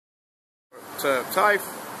TAFE,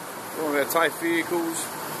 one of our TAFE vehicles.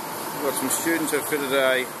 We've got some students who have fitted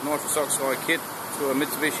a nitrous oxide kit to a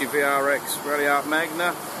Mitsubishi VRX Ralliart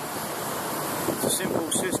Magna. It's a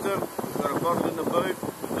simple system. We've got a bottle in the boot,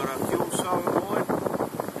 we've got a fuel solenoid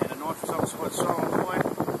and a nitrous oxide solenoid,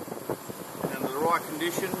 and under the right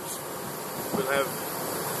conditions we'll have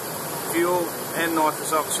fuel and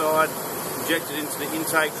nitrous oxide injected into the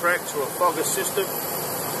intake track through a fogger system.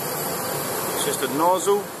 It's just a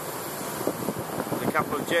nozzle with a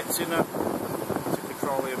couple of jets in it to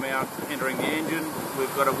control the amount entering the engine.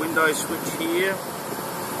 We've got a window switch here,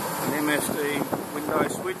 an MSD window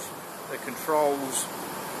switch that controls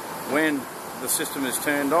when the system is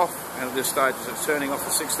turned off, and at this stage it's turning off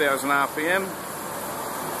at 6,000 RPM.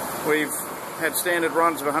 We've had standard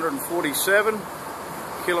runs of 147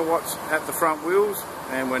 kilowatts at the front wheels,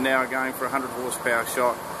 and we're now going for a 100 horsepower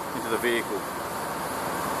shot into the vehicle.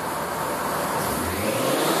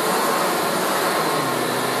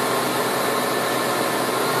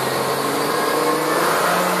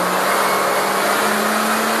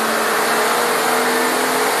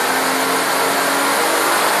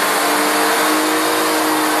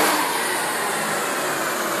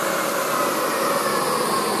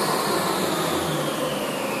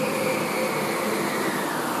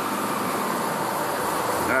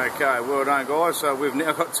 Okay, well done guys. So we've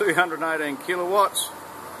now got 218 kilowatts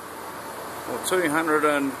or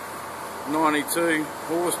 292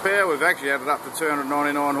 horsepower. We've actually added up to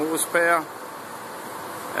 299 horsepower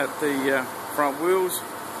at the front wheels.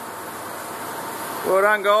 Well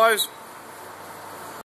done guys.